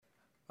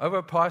Over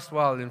a past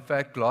while, in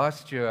fact,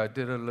 last year I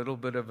did a little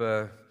bit of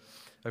a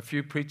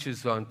few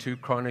preaches on 2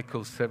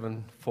 Chronicles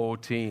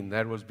 7:14.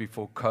 That was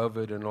before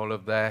COVID and all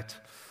of that.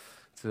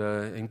 It's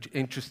an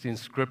interesting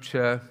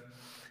scripture.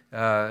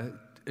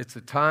 It's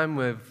a time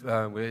where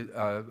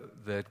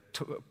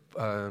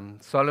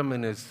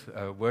Solomon is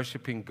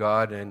worshiping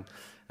God,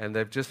 and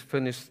they've just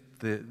finished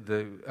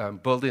the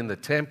building the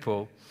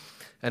temple,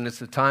 and it's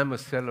a time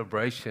of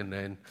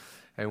celebration.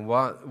 And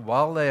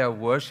while they are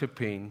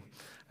worshiping,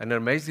 an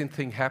amazing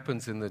thing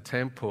happens in the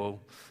temple.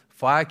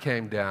 Fire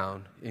came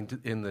down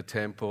in the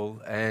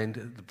temple, and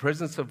the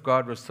presence of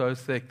God was so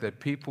thick that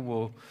people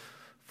were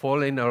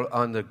falling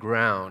on the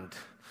ground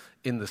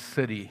in the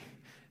city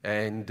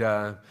and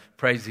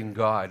praising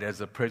God as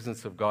the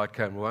presence of God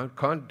came.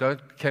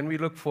 Can we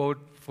look forward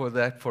for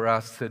that for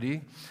our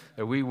city?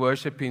 That we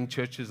worshiping,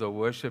 churches are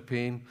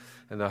worshiping,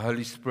 and the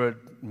Holy Spirit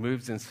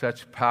moves in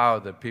such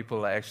power that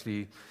people are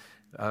actually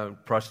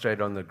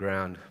prostrate on the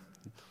ground.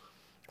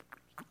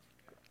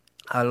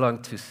 I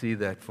long to see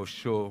that for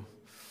sure.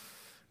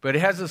 But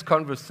he has this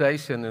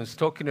conversation, and he's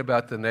talking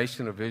about the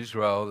nation of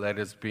Israel that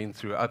has been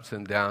through ups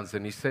and downs.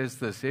 And he says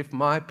this: if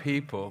my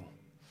people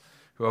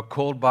who are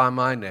called by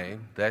my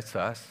name, that's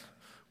us,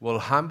 will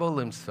humble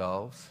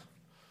themselves,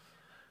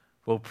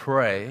 will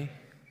pray,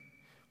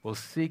 will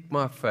seek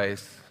my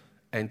face,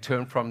 and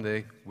turn from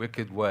their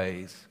wicked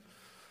ways,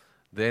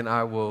 then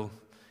I will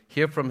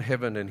hear from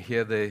heaven and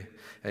heal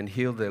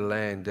their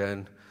land.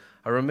 And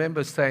I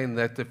remember saying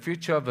that the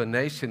future of a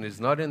nation is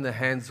not in the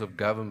hands of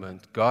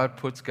government. God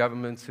puts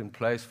governments in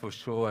place for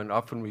sure, and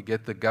often we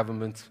get the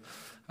governments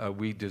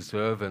we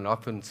deserve, and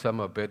often some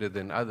are better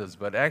than others.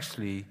 But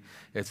actually,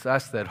 it's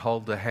us that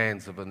hold the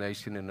hands of a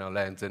nation in our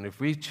lands. And if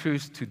we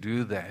choose to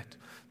do that,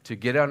 to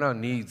get on our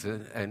knees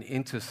and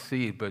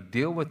intercede, but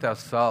deal with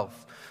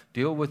ourselves,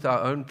 deal with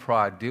our own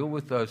pride, deal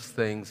with those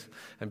things,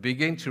 and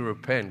begin to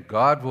repent,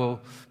 God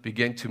will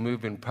begin to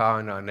move in power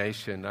in our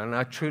nation. And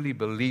I truly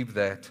believe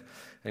that,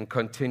 and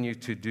continue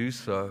to do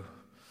so.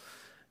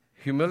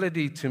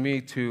 Humility to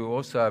me too,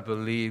 also I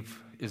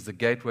believe, is the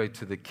gateway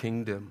to the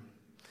kingdom.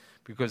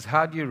 Because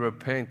how do you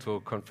repent or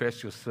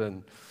confess your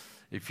sin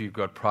if you've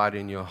got pride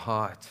in your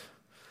heart?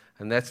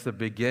 And that's the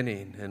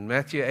beginning. In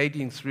Matthew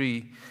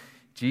 18:3,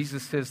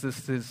 Jesus says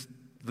this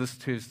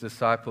to his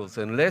disciples: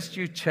 unless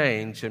you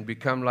change and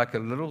become like a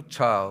little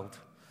child,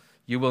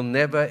 you will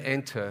never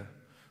enter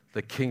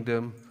the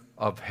kingdom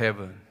of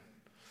heaven.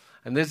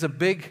 And there's a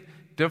big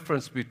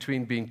difference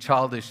between being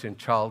childish and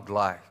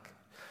childlike.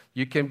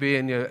 You can be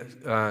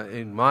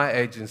in my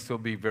age and still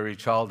be very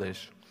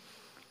childish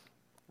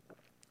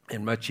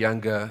and much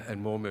younger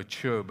and more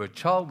mature. But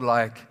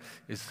childlike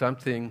is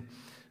something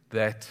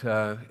that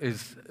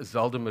is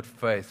ultimate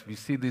faith. We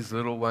see these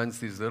little ones,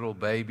 these little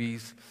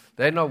babies.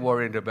 They're not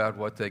worried about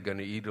what they're going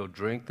to eat or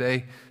drink.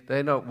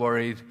 They're not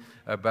worried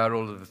about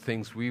all of the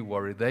things we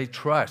worry. They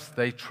trust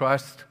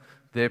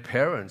their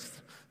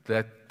parents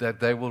that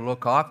they will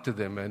look after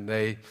them, and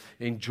they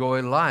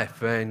enjoy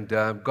life. And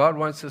God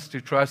wants us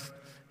to trust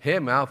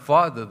Him, our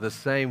Father, the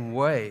same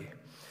way.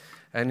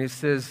 And He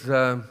says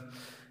the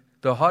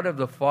heart of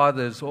the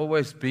Father has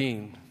always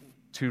been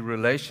to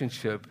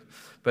relationship.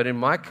 But in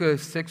Micah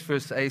 6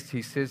 verse 8,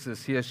 He says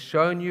this: He has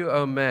shown you,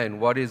 O man,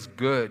 what is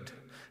good,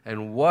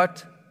 and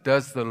what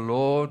does the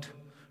Lord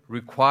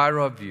require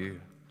of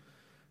you?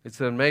 It's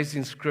an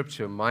amazing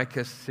scripture,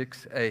 Micah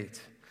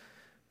 6:8.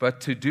 But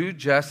to do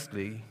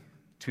justly,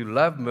 to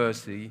love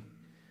mercy,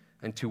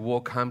 and to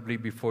walk humbly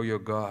before your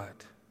God.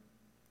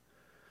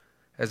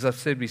 As I've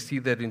said, we see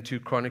that in 2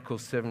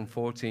 Chronicles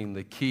 7:14,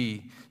 the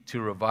key to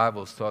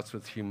revival starts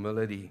with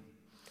humility.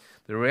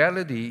 The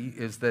reality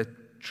is that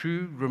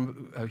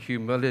true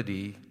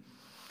humility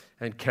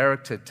and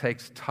character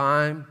takes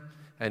time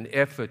and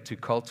effort to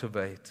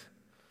cultivate,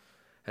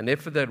 an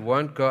effort that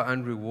won't go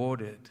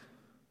unrewarded.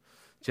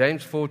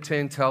 James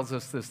 4:10 tells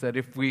us this, that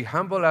if we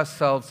humble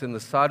ourselves in the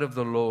sight of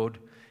the Lord,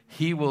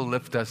 He will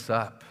lift us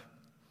up.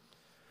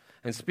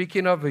 And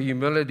speaking of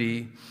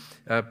humility,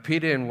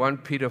 Peter in 1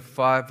 Peter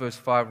 5 verse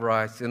 5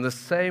 writes, in the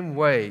same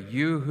way,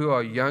 you who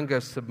are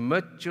younger,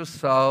 submit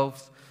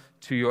yourselves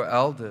to your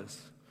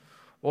elders.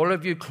 All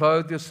of you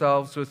clothe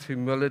yourselves with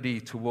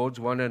humility towards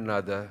one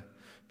another,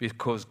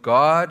 because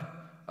God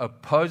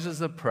opposes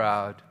the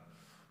proud,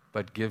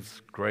 but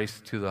gives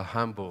grace to the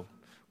humble.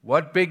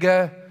 What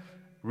bigger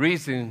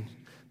reason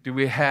do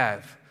we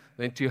have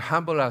than to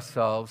humble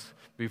ourselves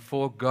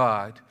before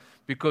God?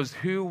 Because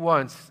who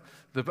wants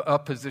the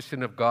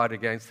opposition of God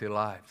against their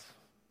lives?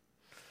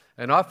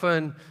 And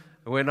often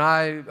when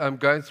I am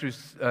going through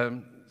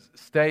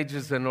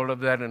stages and all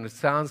of that, and it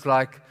sounds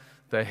like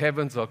the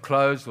heavens are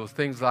closed or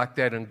things like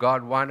that, and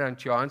God, why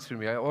don't you answer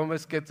me? I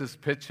almost get this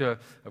picture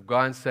of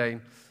God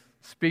saying,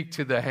 speak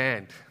to the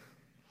hand.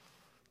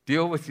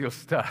 Deal with your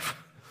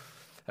stuff.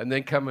 And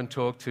then come and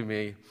talk to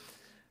me.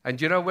 And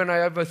you know, when I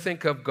ever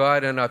think of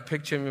God and I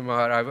picture Him in my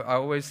heart, I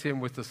always see Him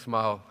with a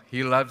smile.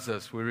 He loves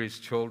us. We're His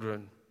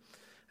children.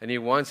 And He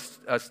wants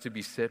us to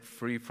be set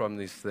free from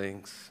these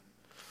things.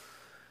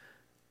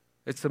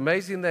 It's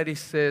amazing that He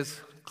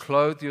says,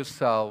 clothe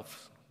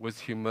yourselves was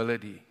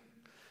humility.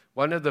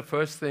 One of the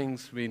first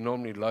things we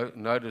normally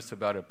notice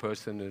about a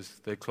person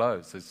is their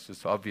clothes. It's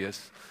just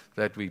obvious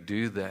that we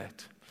do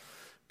that.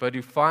 But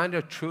you find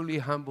a truly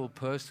humble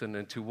person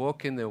and to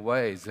walk in their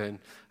ways, and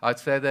I'd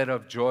say that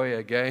of Joy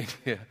again,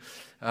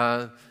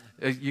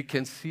 you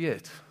can see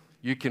it,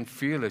 you can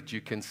feel it,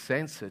 you can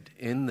sense it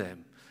in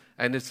them.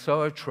 And it's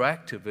so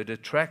attractive. It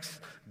attracts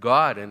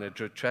God and it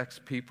attracts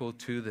people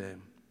to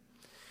them.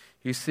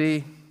 You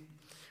see,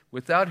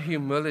 without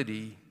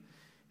humility,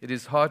 it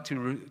is hard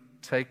to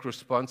take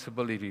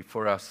responsibility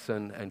for our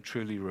sin and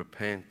truly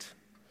repent.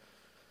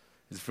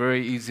 It's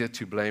very easier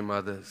to blame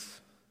others.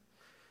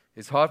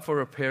 It's hard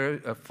for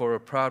a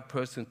proud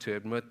person to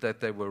admit that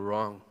they were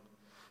wrong,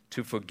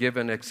 to forgive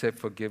and accept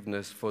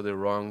forgiveness for their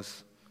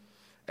wrongs,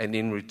 and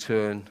in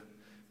return,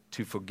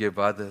 to forgive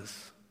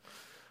others.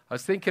 I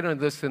was thinking of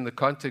this in the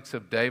context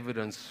of David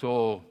and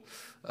Saul.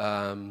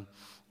 I've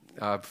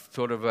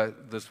thought about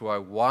it this way.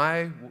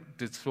 Why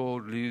did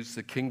Saul lose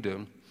the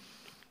kingdom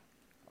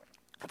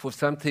for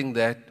something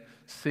that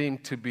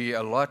seemed to be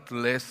a lot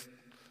less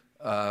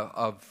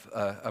of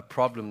a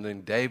problem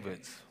than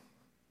David's?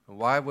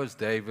 Why was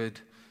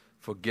David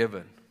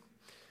forgiven?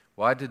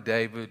 Why did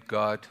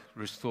God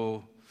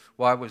restore?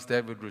 Why was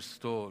David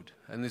restored?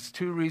 And there's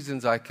two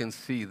reasons I can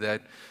see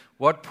that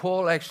what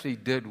Paul actually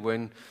did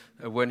when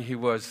he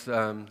was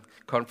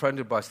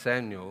confronted by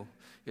Samuel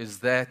is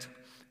that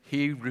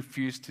he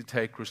refused to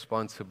take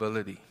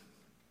responsibility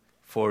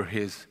for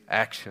his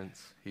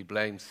actions. He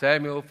blamed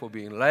Samuel for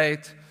being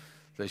late,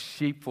 the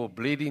sheep for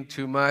bleeding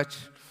too much,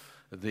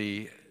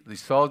 the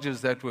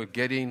soldiers that were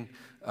getting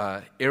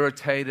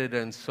irritated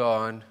and so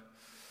on.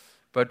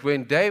 But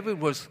when David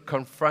was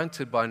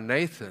confronted by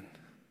Nathan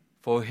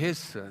for his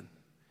sin,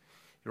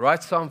 he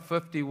writes Psalm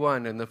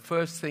 51, and the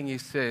first thing he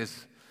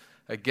says,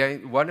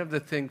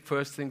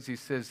 first things he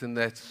says in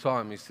that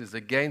psalm, he says,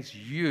 "Against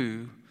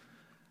you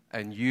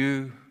and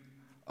you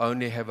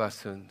only have I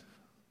sinned."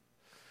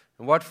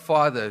 And what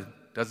father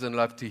doesn't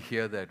love to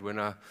hear that when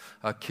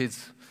our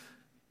kids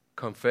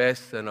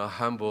confess and are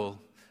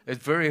humble?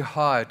 It's very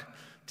hard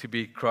to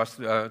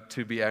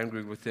be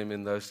angry with them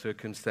in those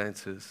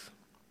circumstances.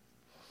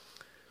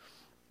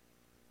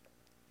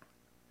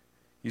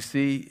 You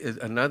see,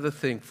 another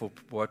thing for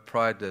what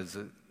pride does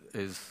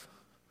is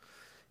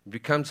it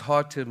becomes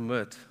hard to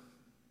admit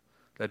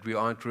that we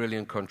aren't really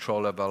in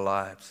control of our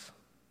lives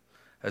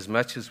as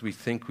much as we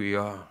think we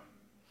are.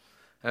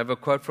 I have a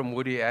quote from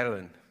Woody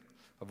Allen,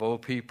 of all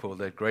people,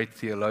 that great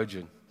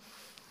theologian.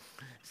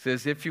 He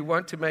says, "If you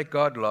want to make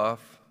God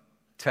laugh,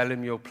 tell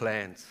him your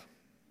plans.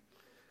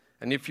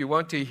 And if you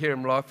want to hear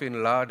him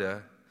laughing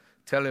louder,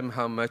 tell him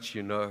how much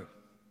you know."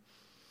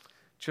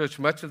 Church,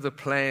 much of the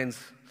plans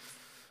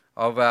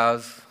of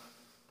ours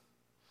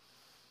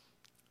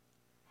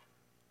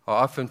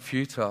are often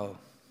futile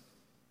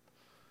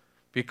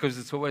because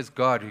it's always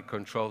God who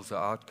controls the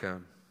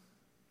outcome.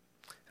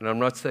 And I'm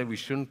not saying we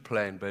shouldn't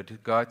plan,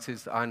 but God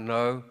says, "I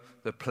know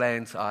the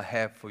plans I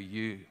have for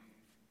you."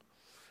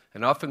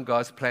 And often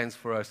God's plans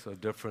for us are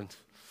different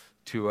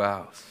to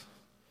ours.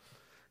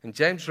 And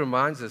James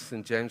reminds us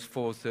in James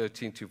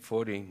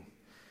 4:13-14,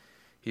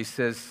 he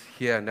says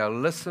here, "Now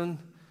listen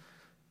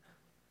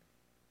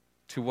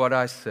to what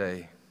I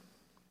say.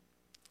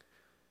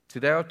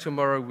 Today or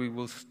tomorrow we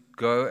will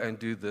go and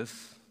do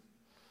this,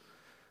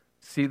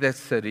 see that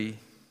city,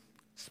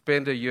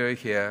 spend a year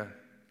here,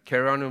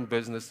 carry on in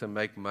business and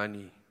make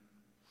money.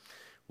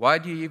 Why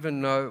you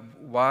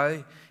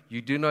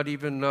do not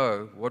even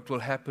know what will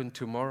happen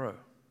tomorrow?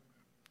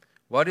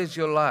 What is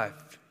your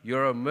life?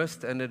 You're a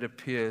mist and it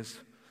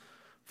appears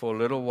for a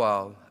little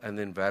while and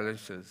then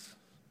vanishes."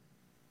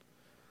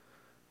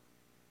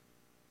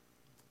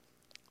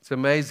 It's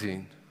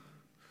amazing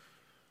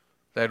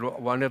that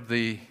one of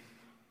the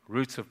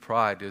roots of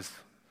pride is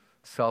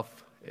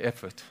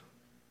self-effort.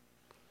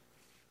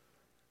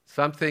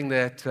 Something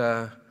that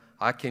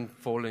I can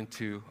fall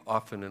into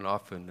often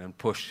and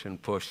push. And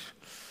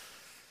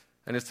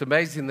it's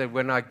amazing that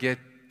when I get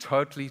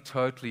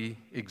totally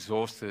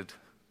exhausted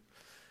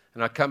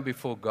and I come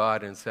before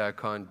God and say I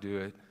can't do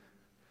it,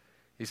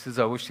 He says,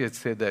 "I wish you had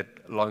said that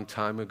a long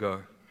time ago.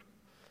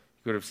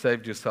 You could have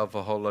saved yourself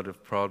a whole lot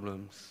of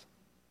problems."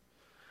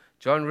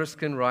 John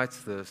Ruskin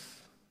writes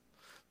this: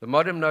 "The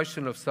modern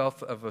notion of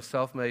a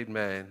self-made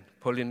man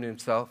pulling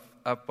himself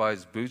up by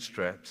his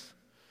bootstraps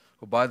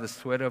or by the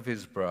sweat of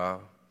his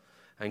brow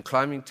and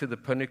climbing to the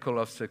pinnacle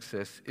of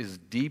success is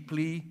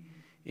deeply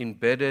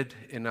embedded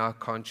in our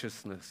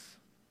consciousness.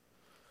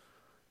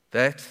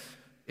 That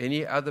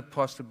any other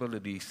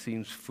possibility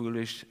seems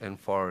foolish and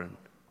foreign."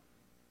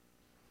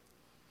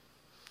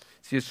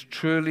 See, it's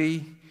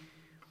truly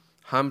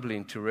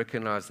humbling to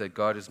recognize that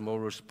God is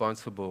more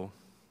responsible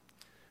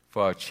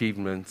for our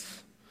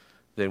achievements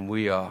than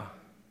we are,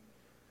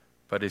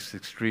 but it's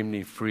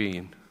extremely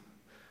freeing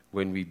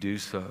when we do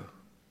so.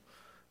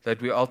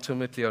 That we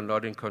ultimately are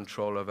not in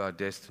control of our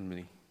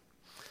destiny,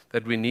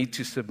 that we need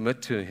to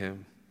submit to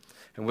Him,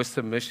 and with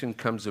submission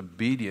comes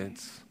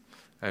obedience,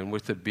 and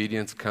with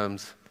obedience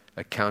comes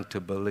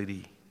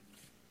accountability.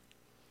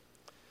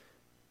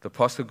 The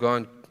Apostle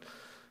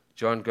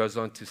John goes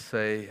on to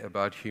say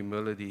about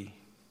humility,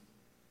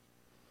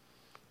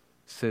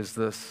 says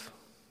this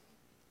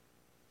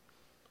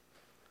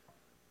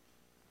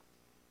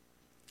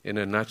in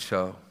a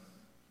nutshell,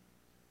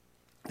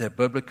 that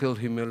biblical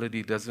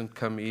humility doesn't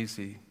come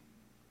easy.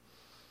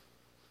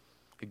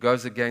 It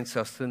goes against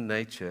our sin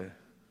nature,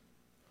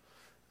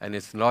 and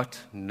it's not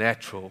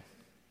natural,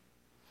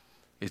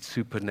 it's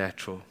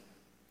supernatural.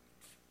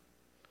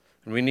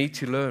 And we need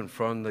to learn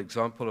from the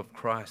example of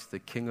Christ, the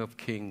King of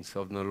Kings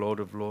and the Lord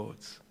of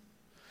Lords,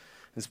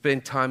 and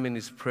spend time in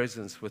His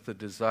presence with a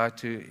desire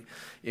to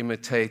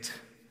imitate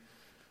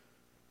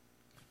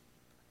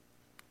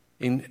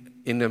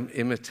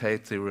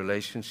the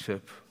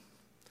relationship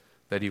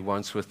that He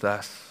wants with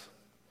us,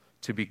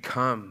 to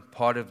become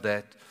part of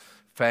that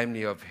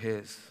family of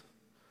His,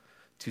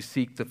 to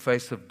seek the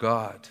face of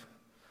God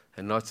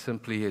and not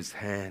simply His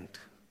hand,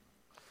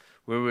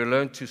 where we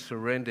learn to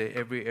surrender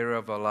every area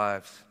of our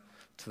lives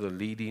to the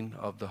leading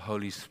of the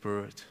Holy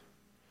Spirit.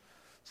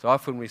 So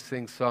often we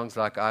sing songs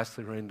like I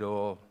Surrender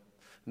All,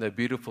 and they're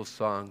beautiful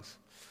songs.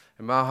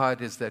 And my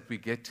heart is that we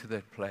get to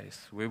that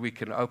place where we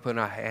can open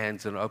our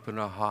hands and open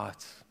our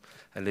hearts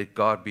and let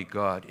God be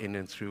God in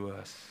and through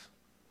us.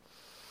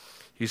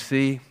 You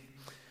see,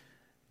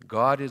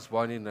 God is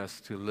wanting us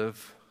to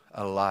live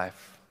a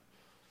life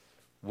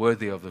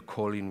worthy of the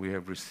calling we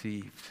have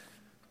received.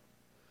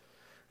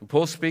 And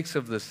Paul speaks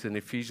of this in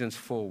Ephesians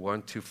 4,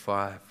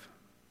 1-5.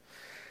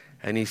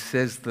 And he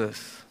says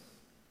this: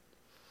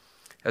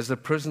 as a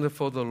prisoner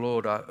for the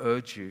Lord, I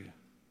urge you,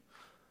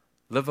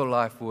 live a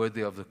life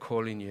worthy of the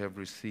calling you have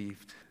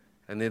received.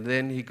 And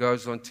then he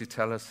goes on to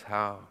tell us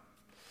how.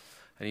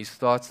 And he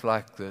starts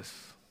like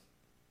this: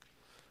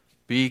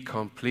 be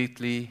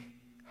completely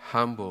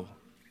humble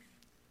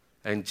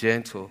and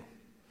gentle.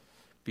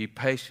 Be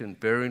patient,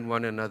 bearing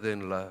one another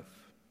in love.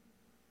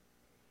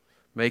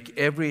 Make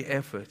every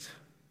effort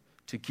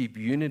to keep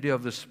unity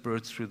of the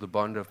Spirit through the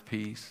bond of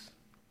peace.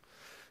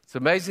 It's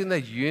amazing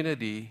that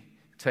unity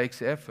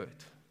takes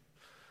effort,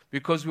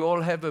 because we all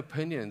have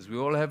opinions. We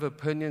all have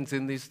opinions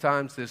in these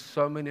times. There's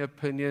so many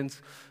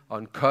opinions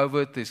on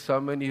COVID. There's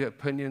so many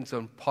opinions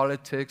on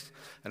politics.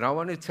 And I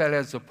want to tell you,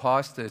 as a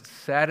pastor, it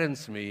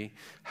saddens me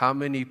how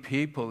many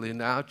people in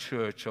our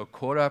church are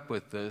caught up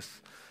with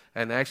this,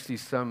 and actually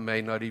some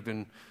may not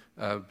even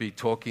be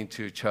talking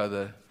to each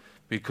other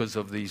because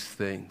of these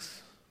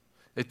things.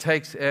 It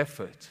takes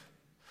effort.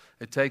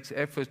 It takes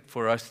effort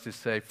for us to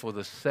say, for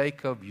the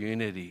sake of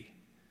unity,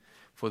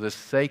 for the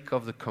sake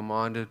of the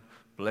commanded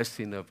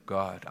blessing of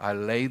God, I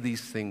lay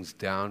these things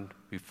down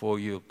before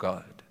you,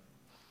 God.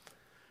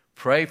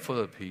 Pray for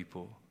the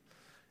people.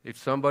 If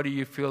somebody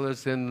you feel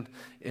is in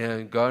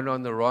going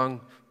on the wrong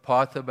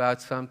path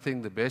about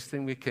something, the best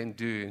thing we can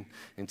do,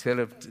 instead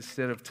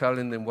of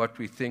telling them what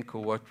we think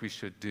or what we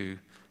should do,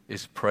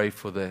 is pray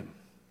for them.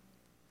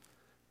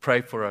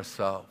 Pray for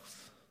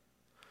ourselves.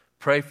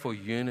 Pray for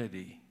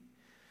unity.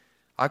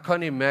 I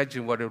can't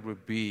imagine what it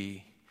would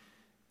be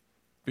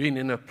being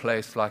in a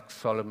place like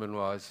Solomon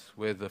was,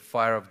 where the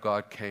fire of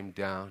God came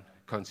down,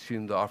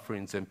 consumed the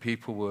offerings, and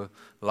people were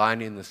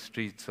lying in the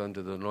streets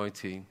under the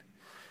anointing.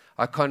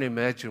 I can't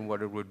imagine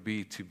what it would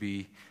be to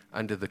be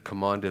under the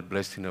commanded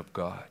blessing of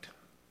God.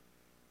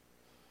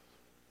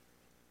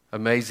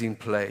 Amazing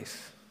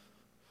place.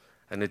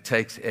 And it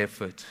takes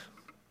effort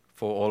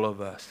for all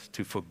of us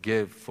to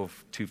forgive,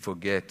 to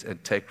forget,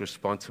 and take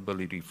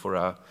responsibility for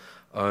our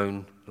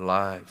own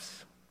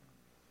lives.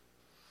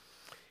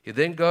 He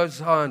then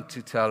goes on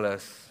to tell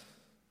us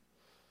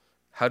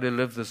how to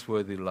live this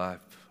worthy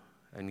life.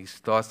 And he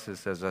starts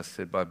this, as I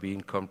said, by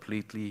being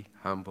completely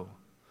humble,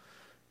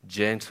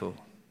 gentle,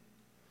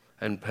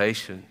 and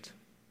patient,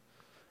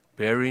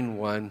 bearing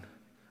one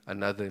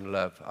another in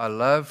love. I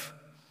love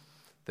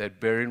that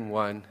bearing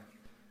one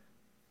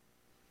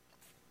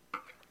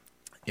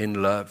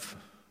in love,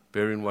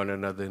 bearing one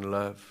another in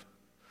love.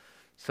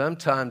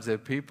 Sometimes there are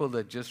people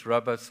that just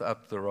rub us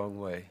up the wrong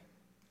way.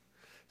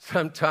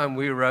 Sometimes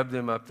we rub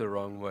them up the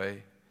wrong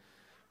way,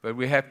 but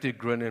we have to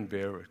grin and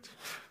bear it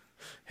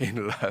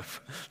in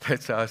love.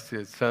 That's how I see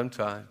it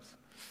sometimes.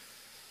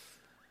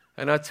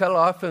 And I tell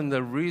often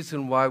the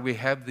reason why we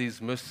have these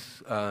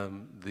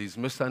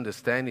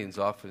misunderstandings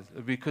often is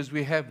because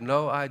we have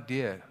no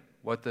idea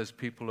what those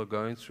people are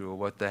going through or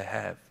what they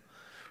have.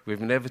 We've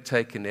never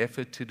taken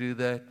effort to do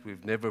that.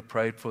 We've never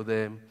prayed for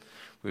them.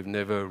 We've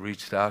never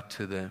reached out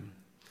to them.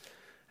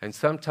 And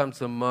sometimes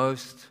the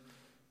most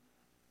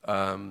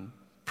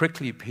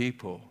prickly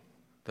people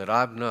that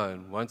I've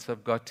known, once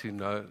I've got to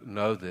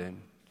know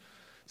them,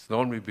 it's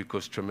normally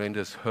because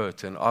tremendous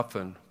hurt, and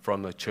often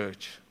from the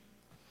church.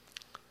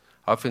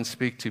 I often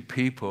speak to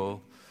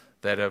people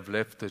that have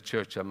left the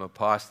church. I'm a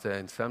pastor,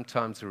 and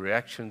sometimes the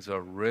reactions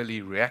are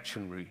really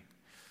reactionary.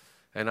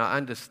 And I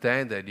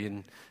understand that.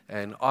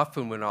 And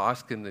often when I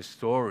ask them the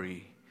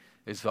story,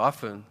 it's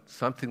often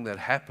something that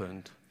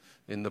happened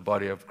in the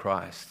body of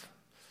Christ.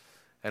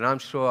 And I'm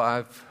sure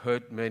I've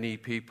hurt many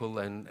people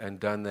and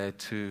done that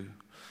too.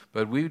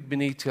 But we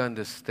need to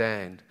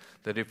understand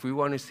that if we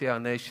want to see our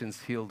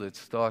nations healed, it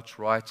starts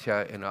right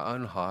here in our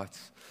own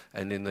hearts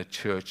and in the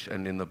church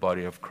and in the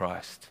body of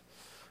Christ,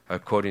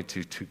 according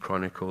to 2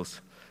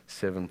 Chronicles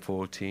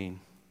 7:14.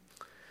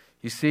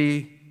 You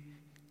see,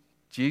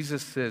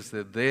 Jesus says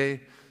that there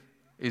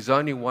is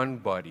only one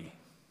body.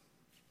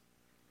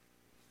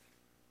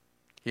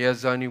 He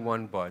has only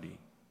one body.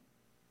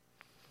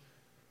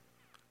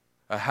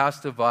 A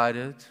house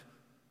divided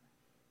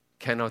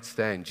cannot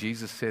stand.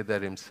 Jesus said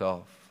that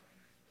himself.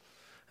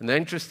 And the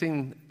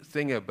interesting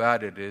thing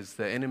about it is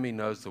the enemy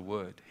knows the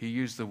word. He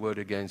used the word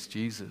against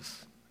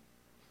Jesus.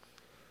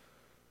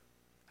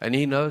 And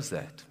he knows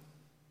that.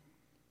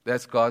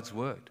 That's God's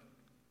word.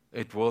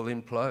 It will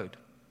implode.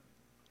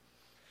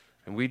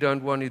 And we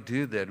don't want to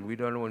do that. We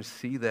don't want to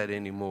see that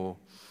anymore.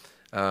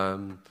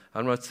 I'm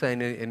not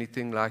saying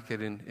anything like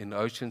it in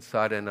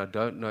Oceanside, and I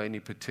don't know any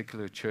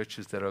particular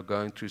churches that are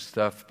going through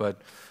stuff,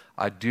 but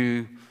I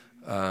do,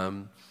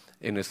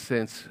 in a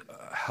sense,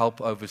 help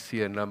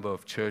oversee a number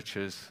of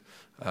churches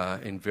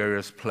in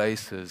various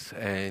places.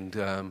 And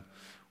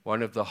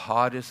one of the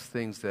hardest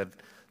things that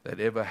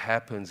ever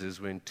happens is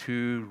when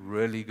two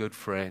really good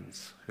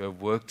friends who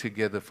have worked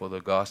together for the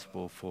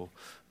gospel for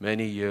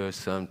many years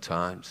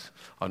sometimes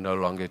are no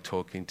longer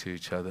talking to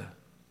each other.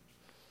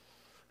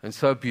 And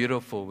so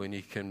beautiful when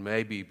you can,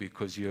 maybe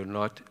because you're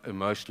not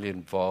emotionally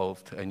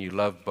involved and you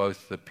love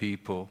both the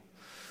people,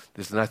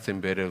 there's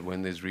nothing better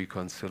when there's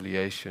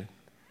reconciliation.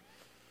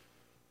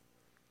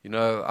 You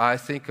know, I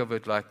think of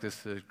it like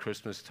this at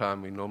Christmas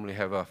time. We normally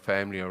have our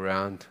family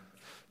around.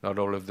 Not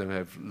all of them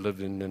have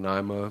lived in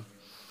Nanaimo.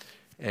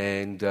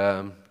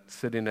 And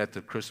sitting at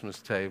the Christmas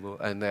table,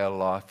 and they're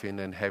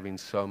laughing and having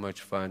so much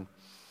fun.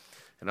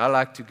 And I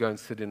like to go and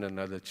sit in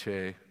another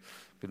chair.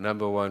 But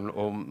number one,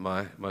 all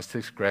my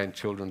 6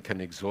 grandchildren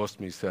can exhaust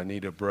me, so I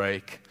need a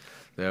break.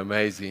 They're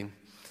amazing.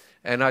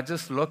 And I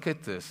just look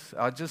at this.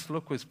 I just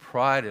look with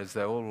pride as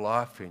they're all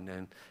laughing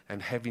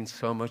and having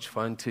so much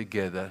fun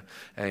together,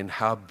 and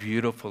how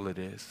beautiful it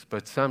is.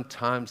 But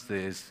sometimes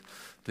there's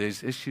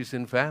issues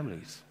in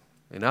families,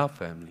 in our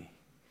family.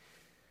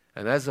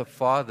 And as a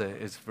father,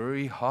 it's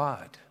very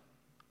hard.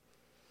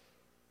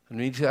 And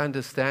we need to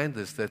understand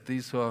this, that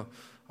these are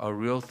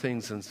real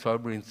things and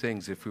sobering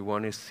things if we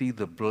want to see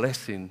the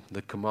blessing,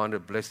 the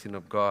commanded blessing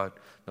of God,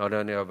 not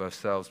only of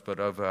ourselves,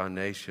 but over our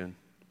nation.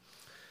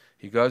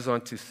 He goes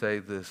on to say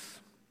this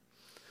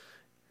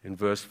in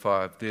verse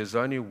 5, "There's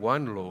only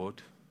one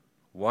Lord,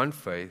 one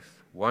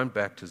faith, one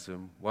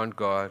baptism, one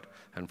God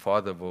and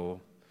Father of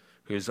all,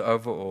 who is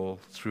over all,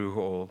 through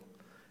all,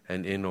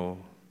 and in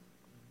all."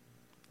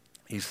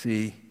 You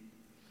see,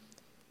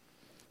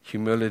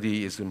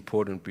 humility is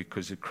important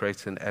because it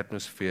creates an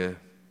atmosphere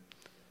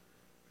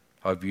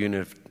of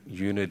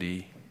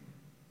unity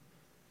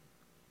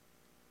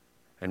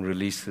and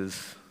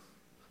releases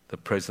the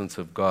presence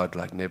of God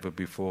like never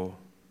before.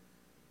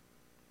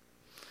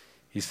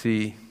 You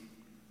see,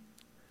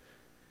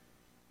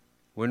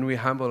 when we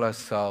humble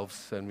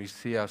ourselves and we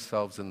see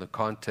ourselves in the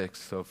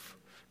context of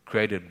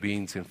created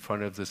beings in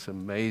front of this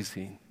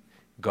amazing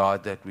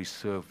God that we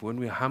serve, when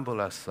we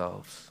humble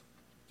ourselves,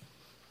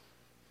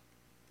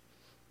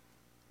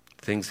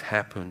 things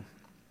happen.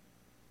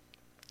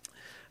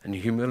 And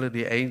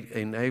humility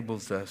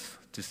enables us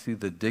to see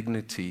the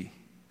dignity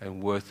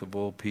and worth of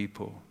all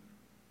people.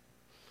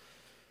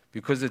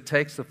 Because it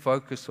takes the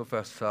focus of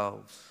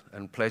ourselves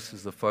and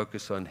places the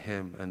focus on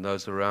Him and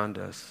those around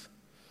us,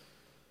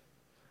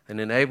 and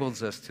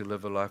enables us to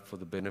live a life for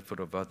the benefit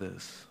of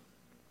others.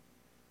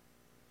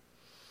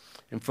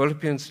 In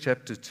Philippians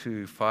chapter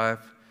 2, 5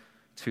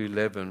 to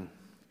 11,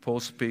 Paul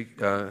speaks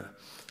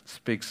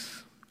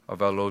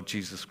of our Lord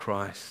Jesus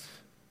Christ.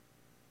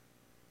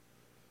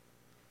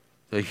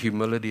 The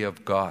humility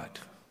of God.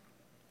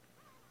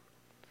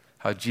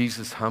 How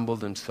Jesus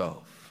humbled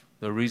himself.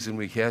 The reason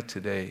we're here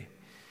today,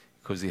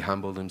 because he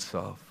humbled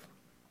himself.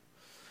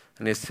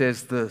 And it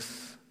says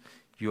this,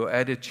 your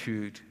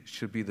attitude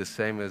should be the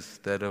same as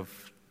that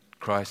of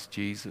Christ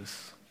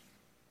Jesus.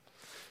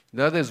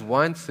 Now there's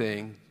one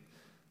thing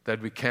that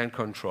we can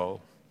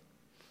control,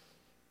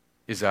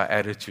 is our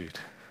attitude.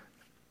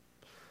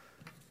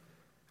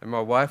 And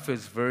my wife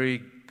is very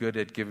good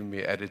at giving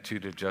me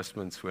attitude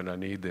adjustments when I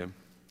need them,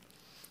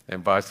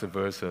 and vice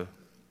versa.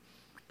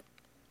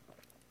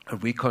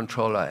 And we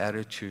control our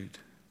attitude.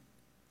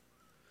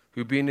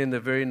 Who, being in the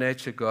very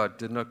nature God,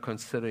 did not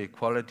consider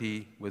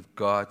equality with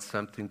God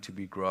something to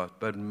be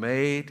grasped, but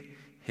made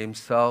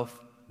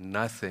himself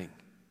nothing,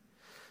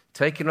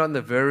 taking on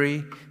the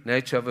very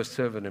nature of a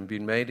servant, and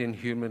being made in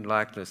human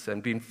likeness,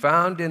 and being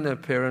found in the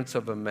appearance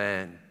of a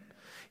man,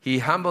 he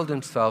humbled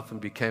himself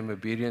and became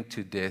obedient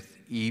to death,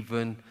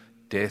 even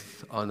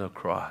death on a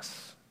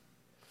cross.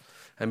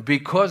 And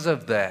because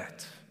of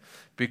that,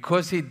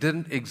 because he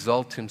didn't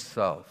exalt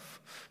himself,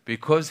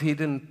 because he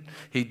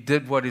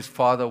did what his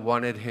Father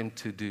wanted him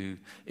to do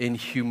in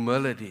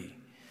humility,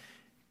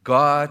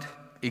 God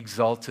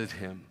exalted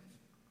him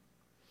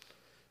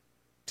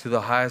to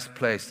the highest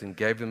place and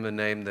gave him a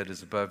name that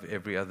is above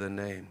every other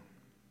name.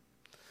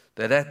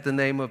 that at the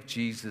name of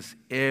Jesus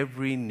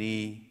every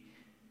knee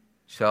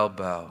shall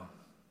bow,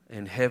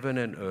 in heaven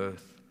and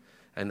earth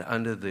and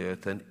under the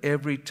earth, and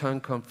every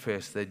tongue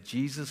confess that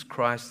Jesus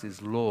Christ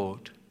is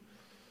Lord,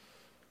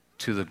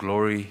 to the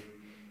glory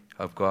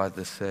of God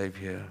the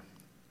Savior.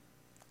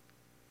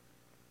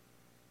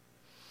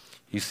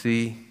 You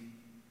see,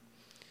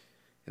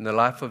 in the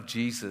life of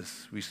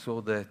Jesus, we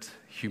saw that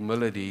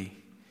humility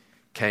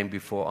came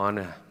before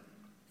honor,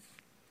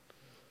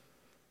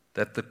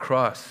 that the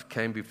cross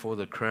came before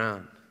the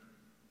crown,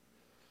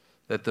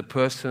 that the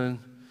person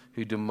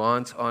who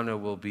demands honor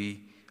will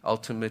be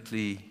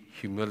ultimately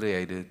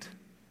humiliated,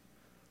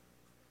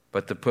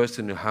 but the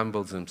person who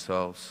humbles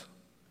themselves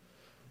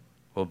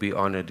will be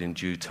honored in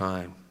due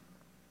time.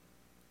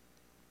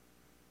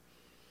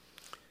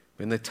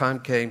 When the time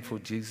came for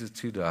Jesus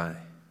to die,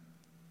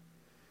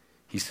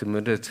 he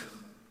submitted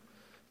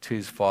to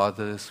his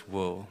Father's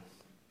will.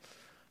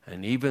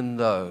 And even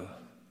though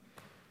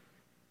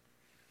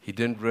he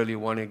didn't really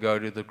want to go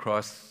to the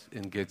cross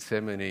in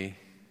Gethsemane,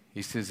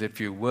 he says, if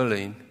you're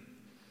willing,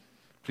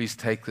 please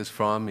take this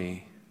from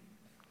me.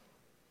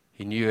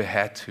 He knew he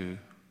had to,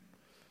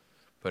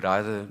 but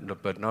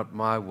not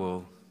my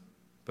will,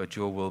 but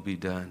your will be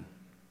done.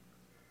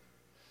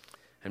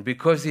 And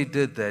because he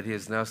did that, he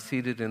is now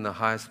seated in the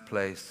highest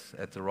place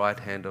at the right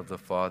hand of the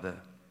Father.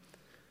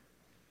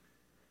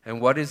 And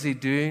what is he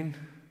doing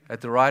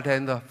at the right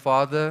hand of the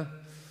Father,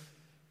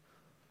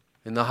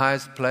 in the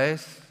highest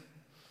place?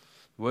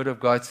 The Word of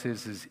God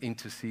says is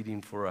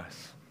interceding for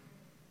us.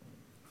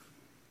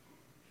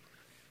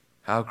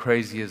 How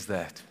crazy is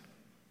that?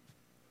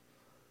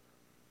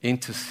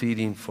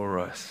 Interceding for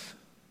us.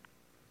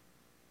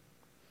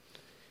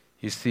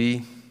 You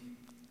see,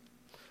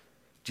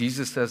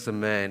 Jesus as a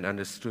man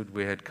understood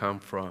where he had come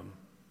from.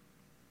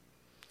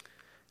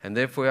 And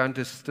therefore he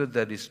understood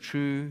that his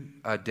true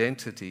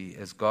identity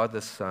as God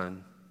the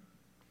Son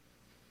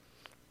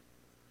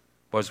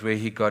was where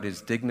he got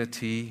his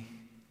dignity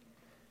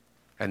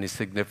and his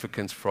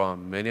significance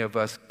from. Many of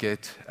us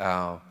get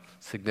our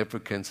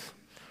significance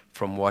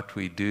from what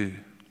we do.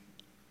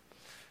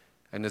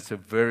 And it's a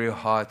very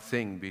hard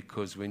thing,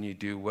 because when you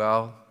do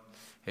well,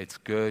 it's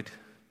good.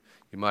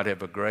 You might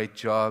have a great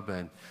job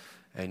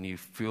and you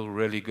feel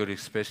really good,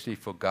 especially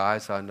for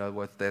guys. I know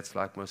what that's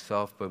like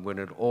myself. But when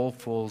it all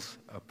falls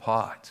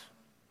apart,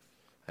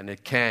 and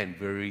it can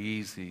very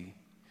easy,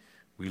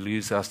 we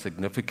lose our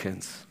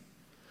significance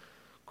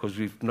because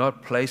we've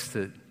not placed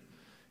it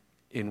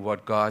in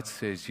what God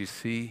says. You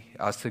see,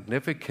 our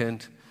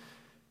significance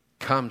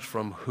comes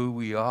from who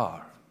we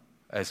are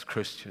as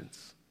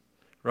Christians.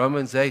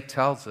 Romans 8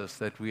 tells us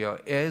that we are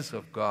heirs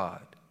of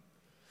God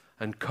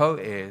and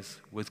co-heirs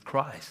with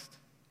Christ.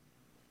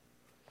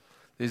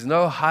 There's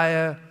no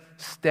higher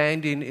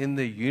standing in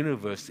the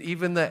universe.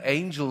 Even the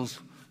angels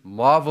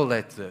marvel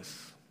at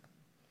this.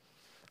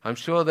 I'm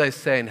sure they're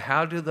saying,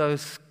 how do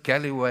those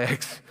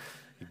scallywags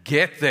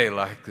get there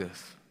like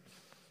this?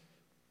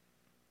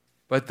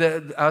 But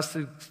our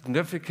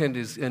significance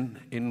is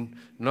in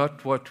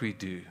not what we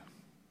do.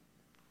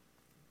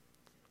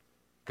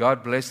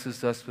 God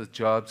blesses us with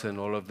jobs and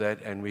all of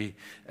that, and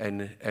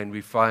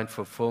we find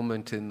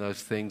fulfillment in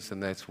those things,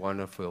 and that's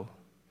wonderful.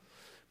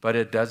 But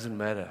it doesn't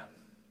matter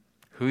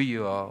who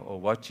you are or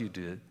what you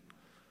did,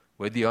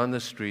 whether you're on the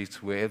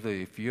streets, wherever.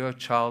 If you're a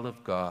child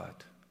of God,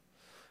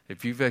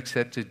 if you've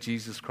accepted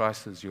Jesus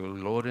Christ as your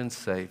Lord and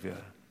Savior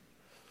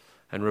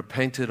and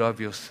repented of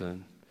your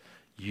sin,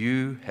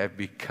 you have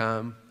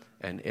become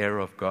an heir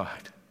of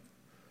God,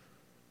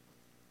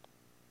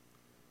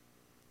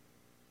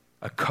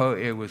 a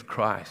co-heir with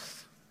Christ.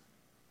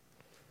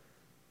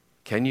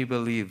 Can you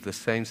believe the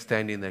same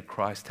standing that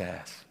Christ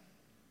has?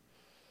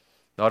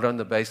 Not on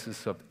the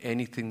basis of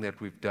anything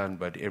that we've done,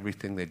 but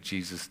everything that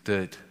Jesus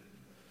did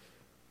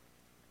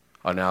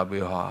on our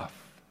behalf.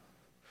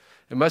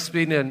 It must have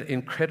been an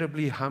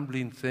incredibly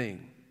humbling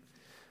thing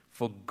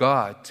for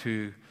God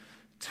to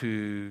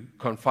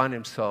confine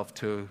himself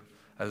to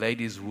a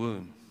lady's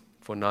womb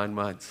for 9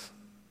 months.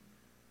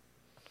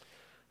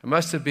 It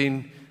must have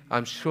been,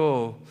 I'm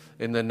sure,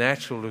 in the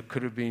natural, it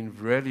could have been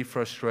really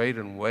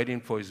frustrating waiting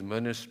for his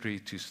ministry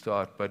to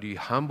start, but he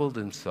humbled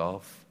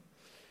himself.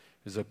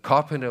 He was a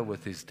carpenter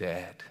with his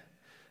dad,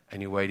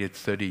 and he waited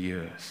 30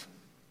 years.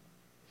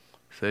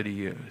 30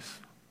 years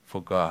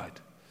for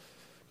God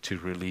to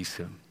release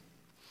him.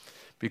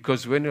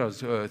 Because when he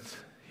was on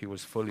earth, he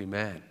was fully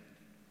man,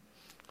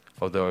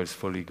 although he was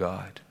fully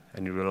God.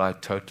 And he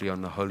relied totally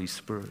on the Holy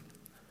Spirit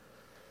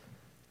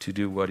to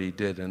do what he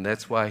did. And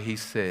that's why he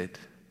said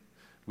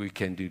we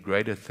can do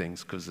greater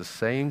things, because the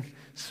same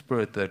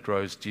Spirit that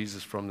rose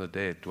Jesus from the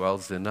dead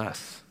dwells in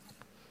us.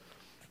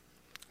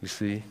 You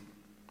see,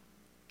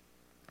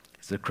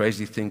 it's a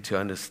crazy thing to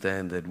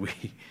understand that we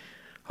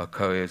are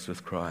co-heirs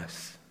with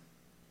Christ.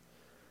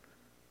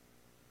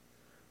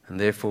 And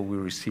therefore we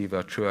receive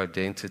our true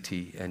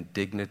identity and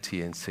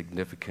dignity and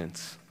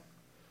significance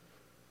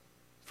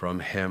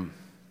from him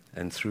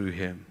and through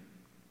him.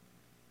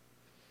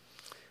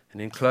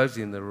 And in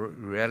closing, the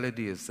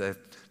reality is that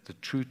the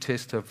true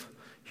test of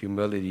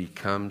humility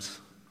comes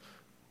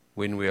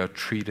when we are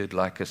treated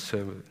like a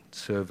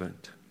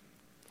servant.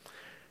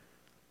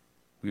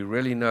 We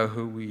really know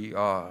who we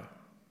are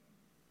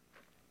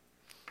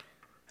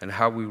and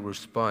how we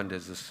respond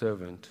as a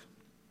servant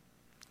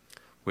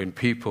when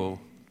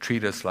people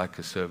treat us like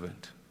a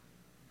servant.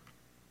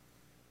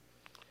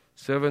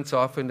 Servants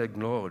are often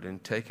ignored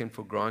and taken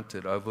for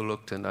granted,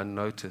 overlooked and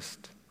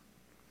unnoticed.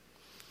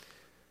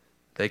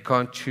 They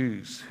can't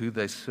choose who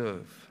they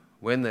serve,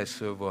 when they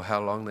serve, or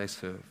how long they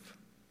serve.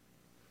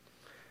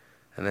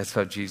 And that's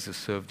how Jesus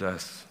served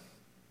us.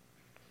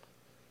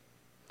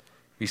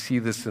 We see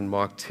this in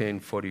Mark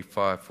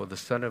 10:45. For the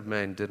Son of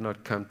Man did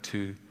not come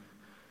to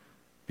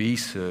be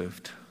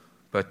served,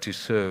 but to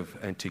serve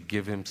and to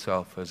give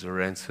himself as a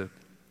ransom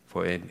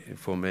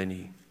for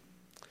many.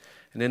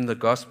 And in the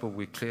gospel,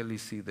 we clearly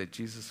see that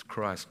Jesus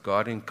Christ,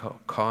 God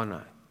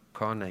incarnate,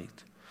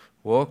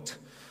 walked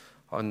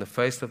on the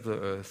face of the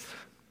earth,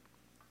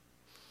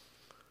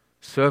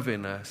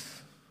 serving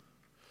us,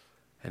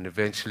 and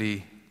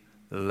eventually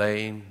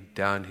laying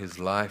down his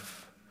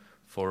life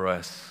for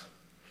us.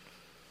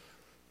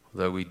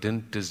 Though we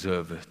didn't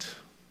deserve it,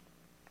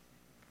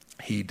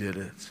 he did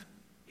it.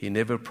 He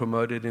never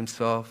promoted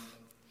himself.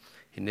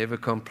 He never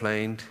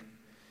complained.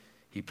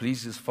 He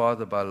pleased his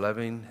Father by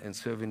loving and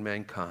serving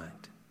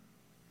mankind.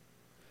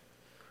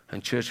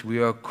 And church, we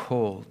are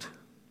called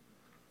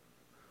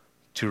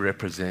to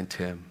represent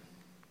him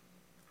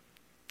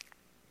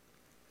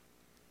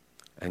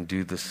and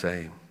do the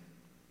same.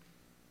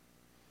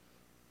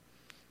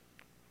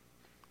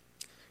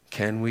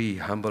 Can we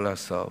humble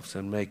ourselves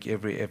and make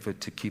every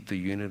effort to keep the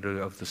unity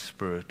of the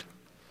Spirit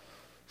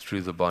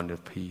through the bond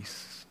of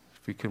peace?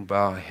 If we can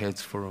bow our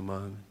heads for a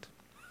moment.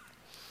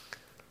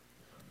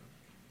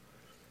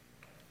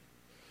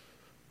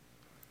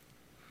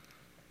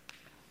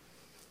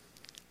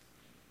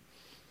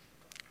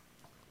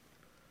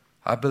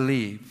 I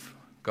believe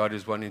God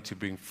is wanting to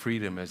bring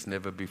freedom as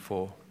never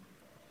before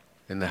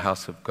in the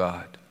house of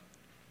God.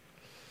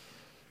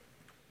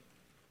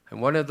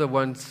 And one of the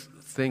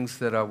things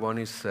that I want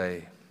to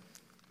say,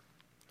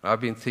 I've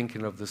been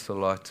thinking of this a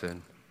lot,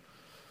 and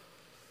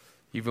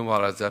even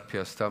while I was up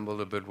here, I stumbled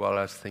a bit while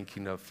I was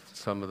thinking of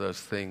some of those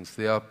things.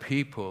 There are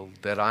people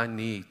that I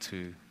need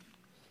to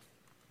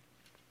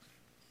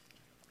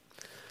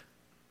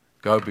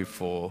go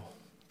before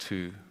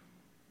to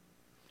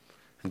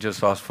and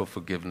just ask for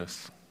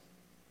forgiveness.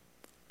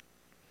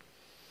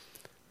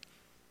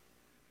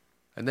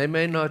 And they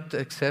may not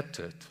accept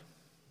it.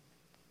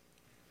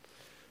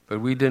 But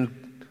we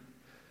didn't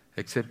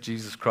accept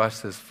Jesus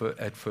Christ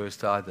at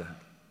first either.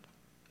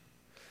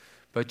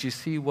 But you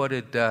see what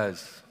it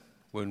does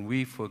when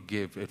we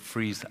forgive, it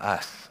frees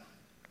us.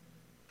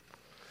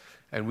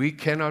 And we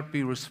cannot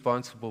be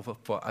responsible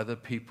for other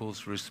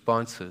people's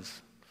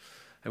responses.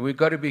 And we've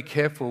got to be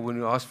careful when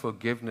we ask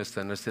forgiveness.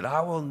 And I said,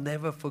 I will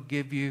never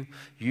forgive you.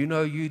 You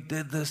know you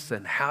did this,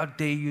 and how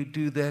dare you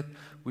do that?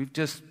 We've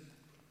just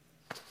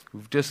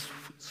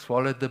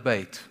swallowed the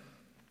bait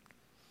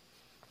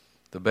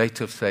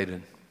of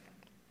Satan.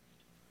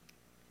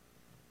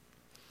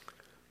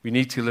 We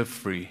need to live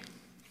free.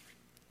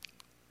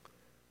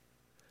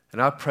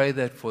 And I pray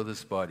that for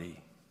this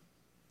body,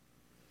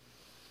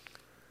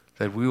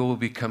 that we will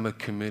become a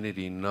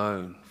community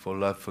known for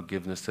love,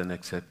 forgiveness, and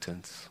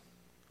acceptance.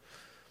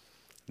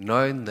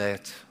 Knowing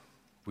that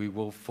we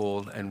will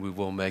fall and we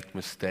will make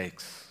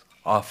mistakes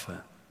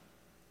often.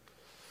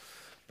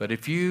 But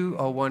if you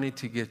are wanting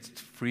to get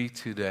free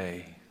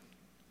today,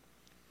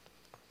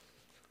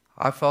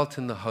 I felt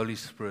in the Holy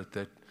Spirit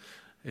that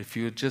if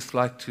you would just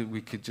like to,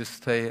 we could just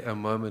stay a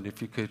moment.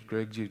 If you could,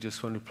 Greg, you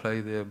just want to play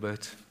there a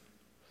bit.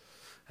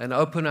 And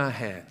open our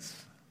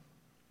hands.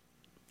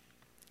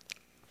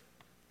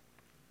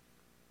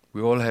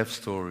 We all have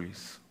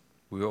stories.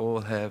 We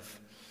all have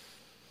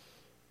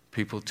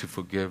people to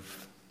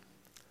forgive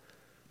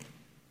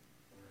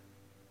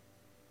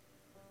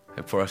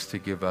and for us to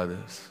give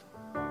others.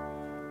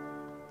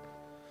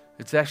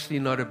 It's actually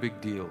not a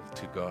big deal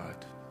to God.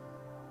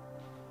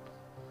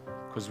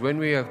 Because when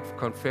we have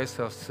confessed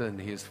our sin,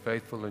 He is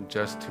faithful and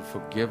just to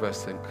forgive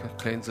us and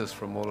cleanse us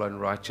from all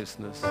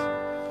unrighteousness.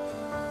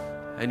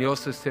 And He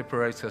also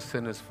separates our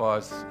sin as far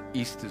as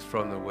east is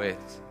from the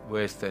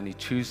west, and He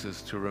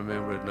chooses to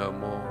remember it no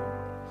more.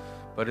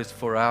 But it's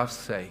for our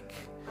sake.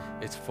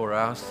 It's for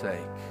our sake.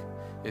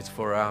 It's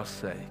for our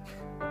sake.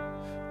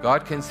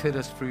 God can set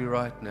us free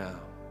right now.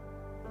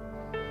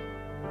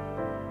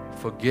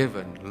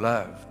 Forgiven,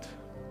 loved.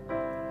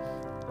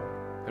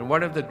 And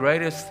one of the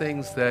greatest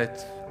things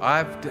that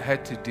I've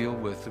had to deal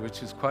with,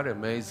 which is quite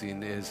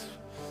amazing, is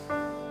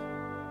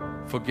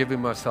forgiving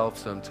myself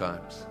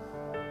sometimes.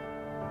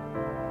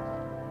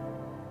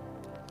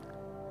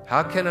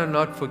 How can I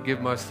not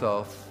forgive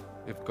myself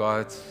if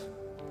God's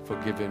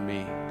forgiven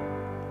me?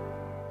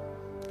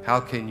 How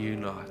can you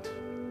not?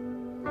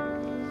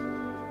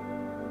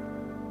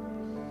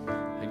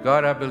 And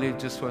God, I believe,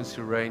 just wants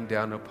to rain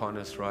down upon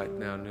us right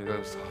now. And He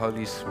goes,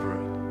 Holy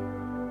Spirit.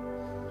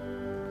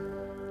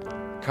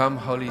 Come,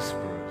 Holy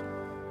Spirit.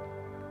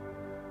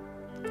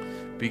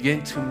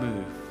 Begin to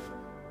move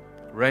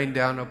Rain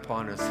down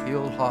upon us.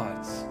 Heal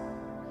hearts.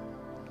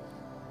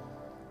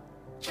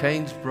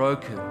 Chains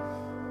broken.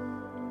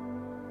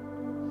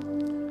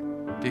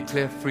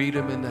 Declare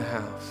freedom in the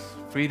house.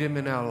 Freedom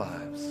in our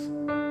lives.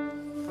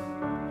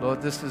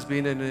 Lord, this has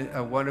been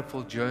a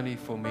wonderful journey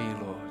for me,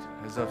 Lord,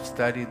 as I've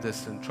studied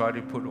this and tried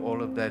to put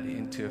all of that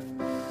into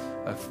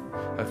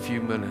a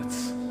few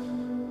minutes.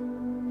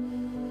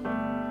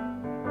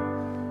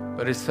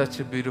 But it's such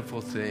a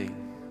beautiful thing,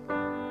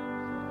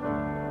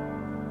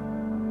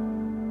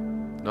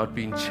 not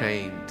being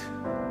chained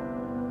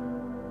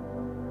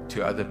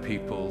to other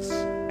people's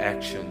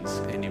actions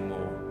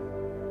anymore.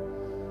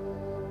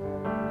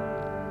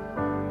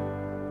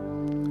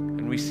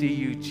 And we see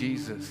you,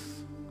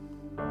 Jesus.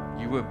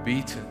 You were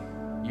beaten.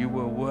 You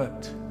were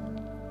whipped.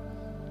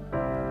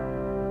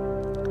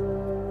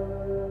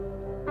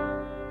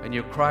 And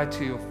your cry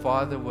to your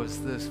Father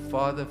was this: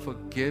 Father,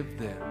 forgive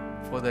them,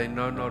 for they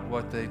know not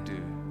what they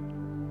do.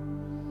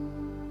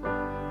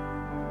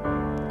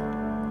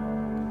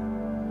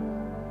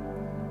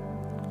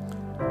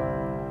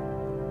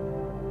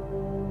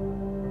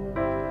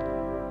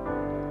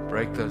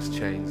 Break those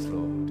chains,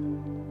 Lord.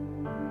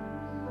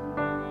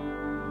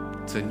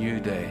 It's a new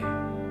day.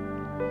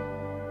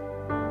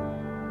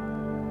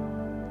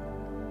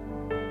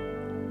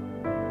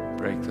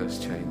 Break those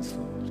chains,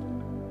 Lord.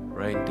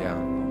 Rain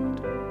down,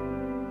 Lord.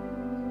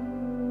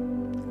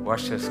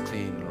 Wash us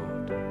clean,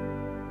 Lord.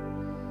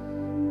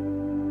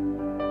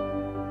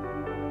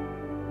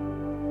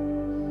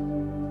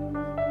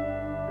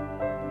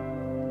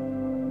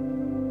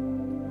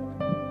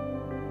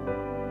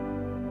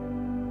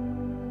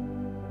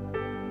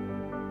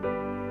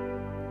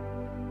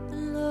 The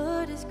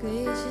Lord is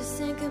gracious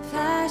and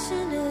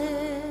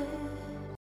compassionate.